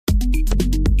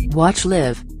Watch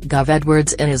Live, Gov.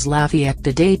 Edwards is Lafayette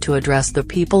today to address the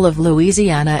people of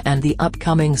Louisiana and the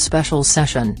upcoming special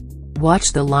session.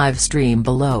 Watch the live stream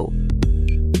below.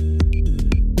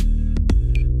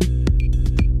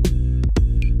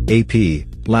 AP,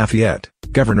 Lafayette,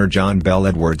 Governor John Bel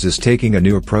Edwards is taking a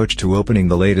new approach to opening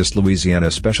the latest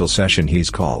Louisiana special session he's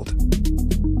called.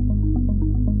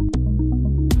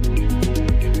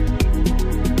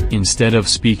 Instead of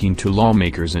speaking to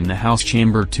lawmakers in the House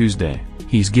chamber Tuesday,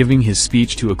 he's giving his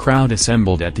speech to a crowd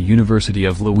assembled at the University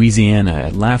of Louisiana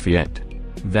at Lafayette.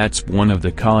 That's one of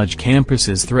the college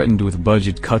campuses threatened with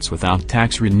budget cuts without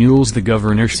tax renewals the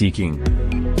governor's seeking.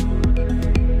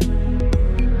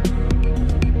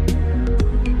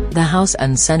 The House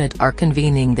and Senate are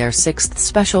convening their 6th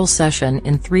special session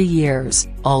in 3 years,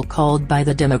 all called by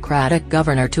the Democratic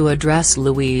governor to address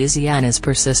Louisiana's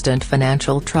persistent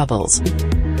financial troubles.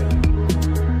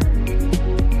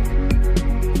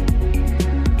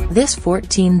 This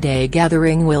 14-day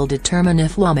gathering will determine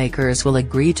if lawmakers will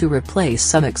agree to replace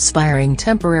some expiring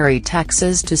temporary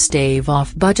taxes to stave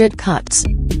off budget cuts.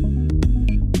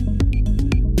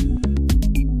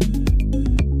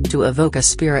 To evoke a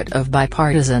spirit of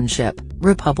bipartisanship,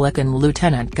 Republican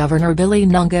Lieutenant Governor Billy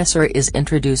Nungesser is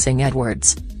introducing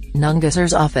Edwards.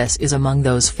 Nungesser's office is among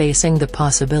those facing the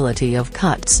possibility of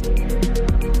cuts.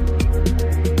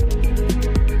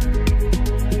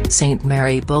 St.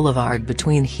 Mary Boulevard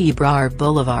between Hebrar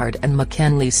Boulevard and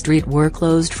McKinley Street were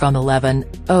closed from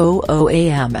 11:00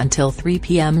 a.m. until 3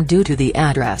 p.m. due to the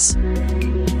address.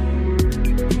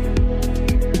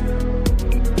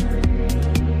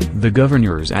 The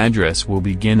governor's address will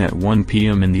begin at 1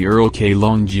 p.m. in the Earl K.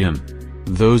 Long Gym.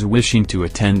 Those wishing to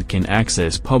attend can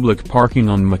access public parking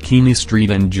on McKinley Street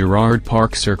and Girard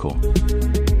Park Circle.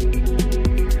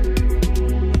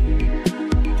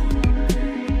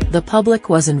 The public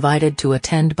was invited to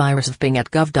attend by RSVPing at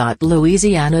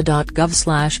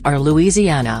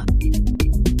gov.louisiana.gov/ourlouisiana.